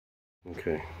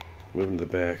Okay, moving to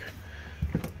the back.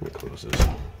 Let me close this.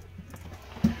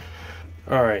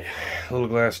 Alright, little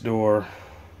glass door.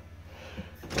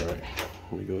 Alright,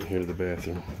 let me go in here to the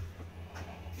bathroom.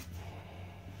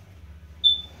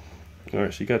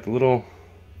 Alright, so you got the little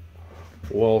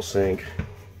wall sink.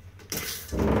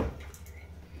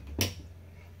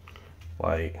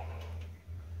 Light.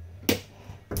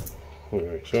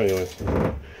 Alright, so anyway,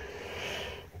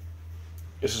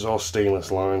 this is all stainless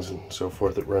lines and so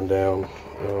forth that run down.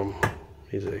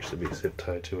 These actually be zip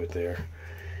tied to it there.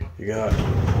 You got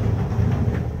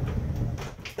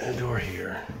a door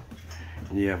here,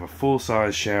 and you have a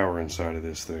full-size shower inside of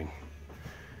this thing.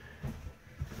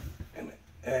 An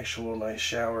actual nice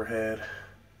shower head.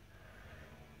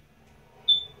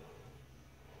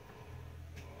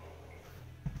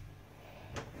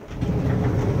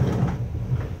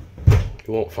 You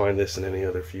won't find this in any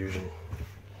other Fusion.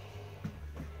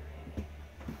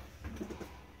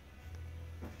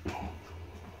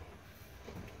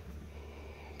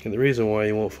 And the reason why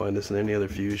you won't find this in any other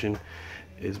Fusion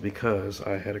is because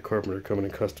I had a carpenter come in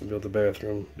and custom build the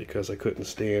bathroom because I couldn't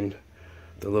stand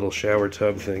the little shower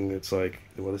tub thing that's like,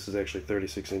 well, this is actually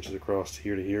 36 inches across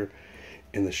here to here,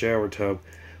 and the shower tub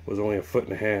was only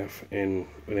 1.5 feet, and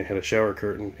it had a shower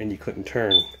curtain and you couldn't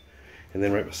turn. And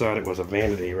then right beside it was a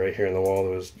vanity right here in the wall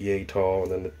that was yay tall,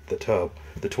 and then the tub,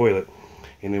 the toilet,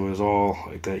 and it was all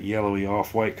like that yellowy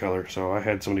off-white color. So I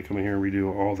had somebody come in here and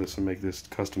redo all this and make this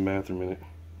custom bathroom in it.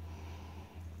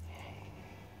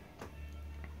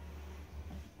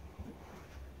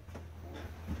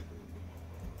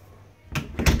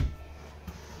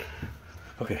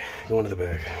 Okay, going to the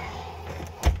back.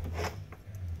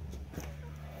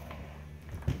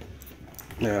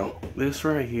 Now, this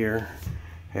right here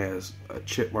has a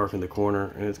chip mark in the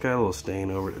corner, and it's got a little stain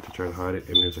over it to try to hide it,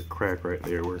 and there's a crack right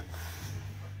there where,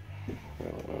 I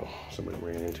don't know, somebody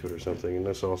ran into it or something, and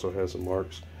this also has some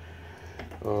marks.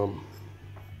 Other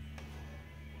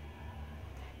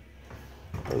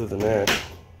than that,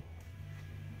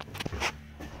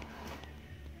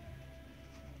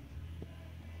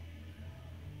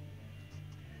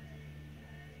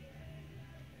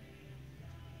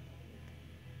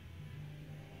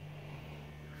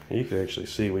 you can actually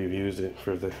see we've used it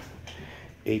for the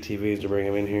ATVs to bring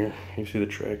them in here. You see the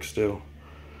tracks still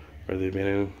where they've been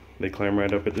in. They climb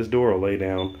right up at this door, will lay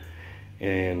down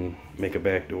and make a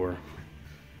back door.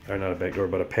 Or not a back door,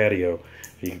 but a patio.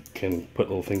 You can put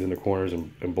little things in the corners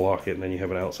and block it, and then you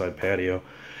have an outside patio.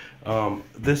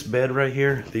 This bed right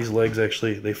here, these legs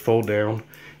actually, they fold down,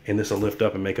 and this will lift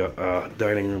up and make a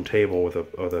dining room table with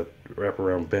a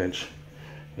wraparound bench.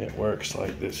 It works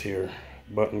like this here.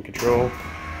 Button control.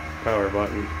 Power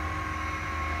button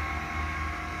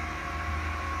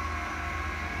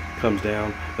comes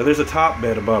down. Now there's a top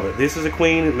bed above it. This is a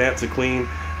queen and that's a queen.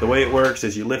 The way it works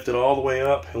is you lift it all the way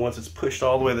up, and once it's pushed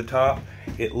all the way to the top,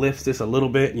 it lifts this a little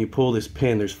bit and you pull this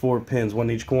pin. There's 4 pins,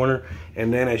 one in each corner,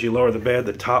 and then as you lower the bed,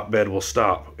 the top bed will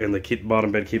stop and the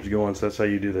bottom bed keeps going. So that's how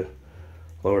you do the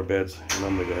lower beds. And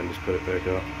I'm gonna go ahead and just put it back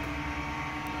up.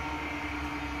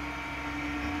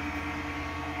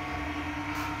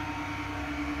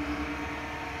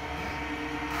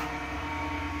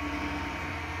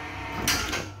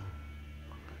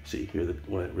 See here that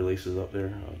when it releases up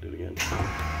there, I'll do it again.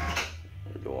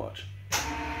 There, go watch.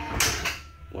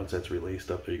 Once that's released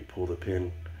up there, you pull the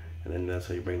pin, and then that's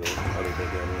how you bring the other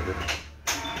bed down with it.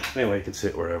 Anyway, it can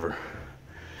sit wherever.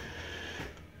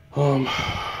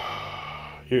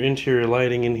 Your interior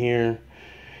lighting in here,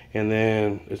 and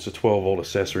then it's a 12-volt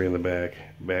accessory in the back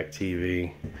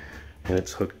TV, and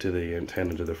it's hooked to the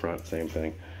antenna to the front, same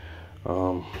thing.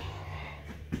 You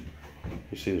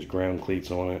see there's ground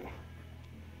cleats on it.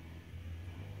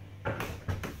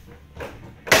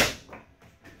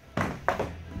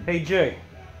 Hey Jay,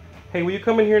 hey, will you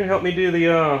come in here and help me do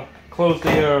the close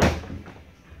the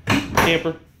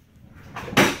camper?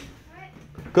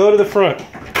 Go to the front.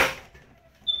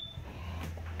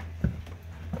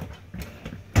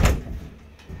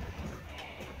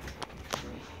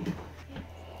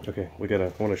 Okay,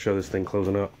 I want to show this thing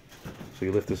closing up. So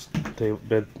you lift this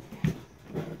bed.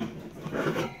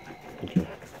 Okay.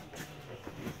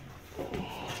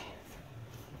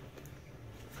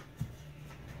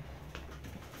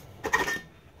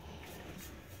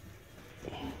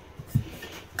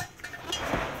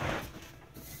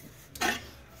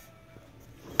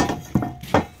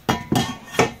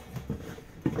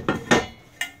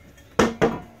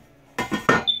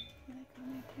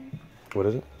 What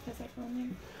is it? Does that go in there?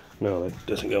 No, that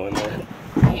doesn't go in there.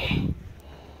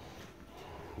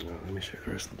 No, let me check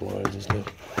the rest of the blinds and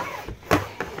stuff.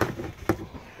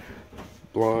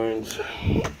 Blinds.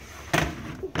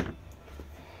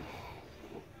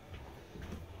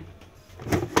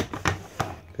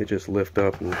 They just lift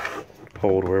up and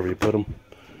hold wherever you put them.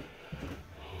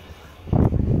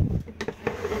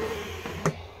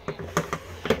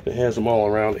 It has them all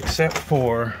around except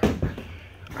for,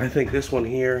 I think this one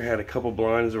here had a couple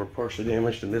blinds that were partially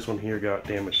damaged, and this one here got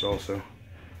damaged also.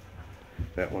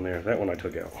 That one there, that one I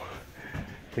took out.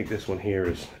 I think this one here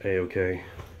is A-okay.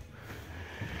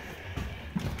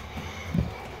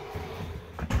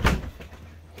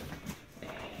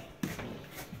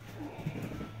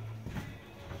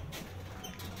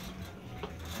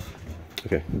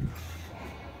 Okay.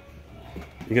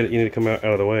 You need to come out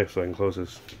of the way so I can close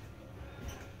this.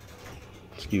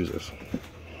 Excuse us.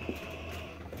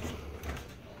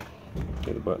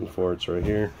 Okay, the button for it's right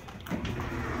here.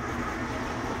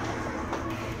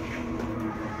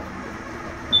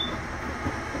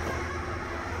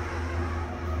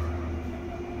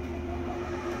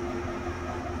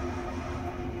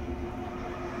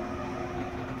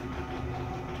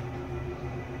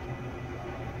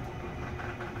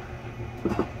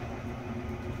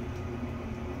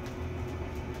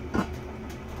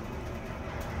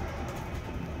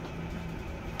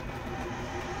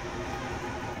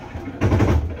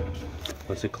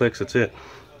 Once it clicks, that's it.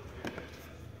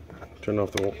 Turn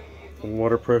off the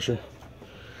water pressure.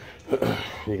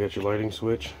 You got your lighting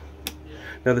switch.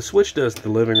 Now the switch does the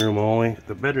living room only.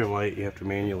 The bedroom light you have to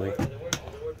manually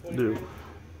do.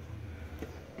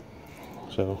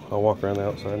 So I'll walk around the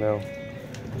outside now.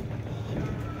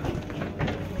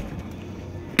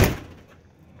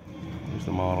 Here's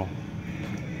the model.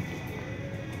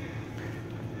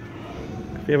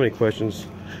 If you have any questions,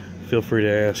 feel free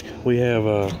to ask. We have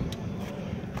a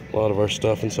lot of our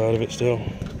stuff inside of it still.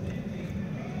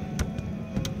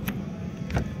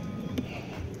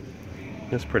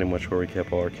 That's pretty much where we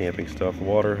kept all our camping stuff.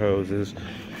 Water hoses.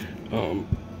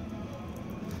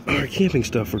 Our camping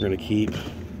stuff we're going to keep.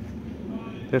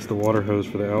 That's the water hose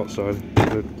for the outside.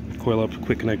 The coil up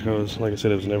quick connect hose. Like I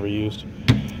said, it was never used.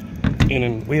 And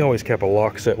then we always kept a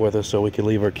lock set with us so we could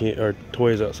leave our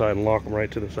toys outside and lock them right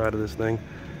to the side of this thing.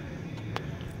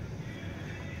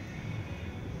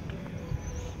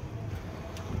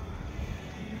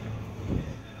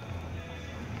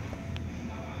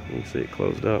 You can see it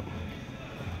closed up,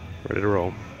 ready to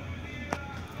roll.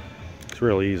 It's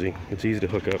real easy. It's easy to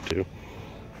hook up to.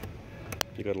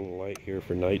 You got a little light here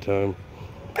for nighttime.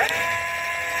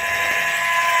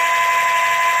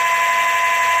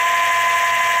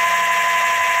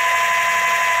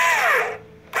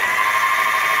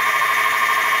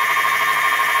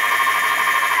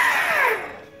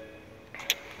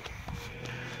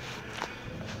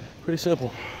 Pretty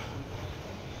simple.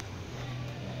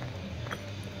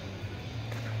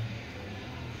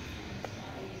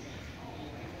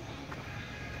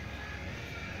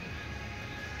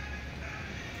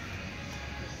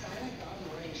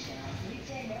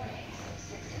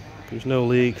 There's no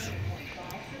leaks,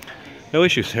 no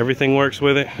issues. Everything works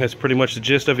with it. That's pretty much the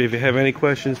gist of it. If you have any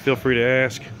questions, feel free to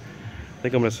ask. I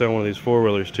think I'm going to sell one of these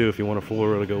four-wheelers too if you want a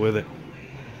four-wheeler to go with it.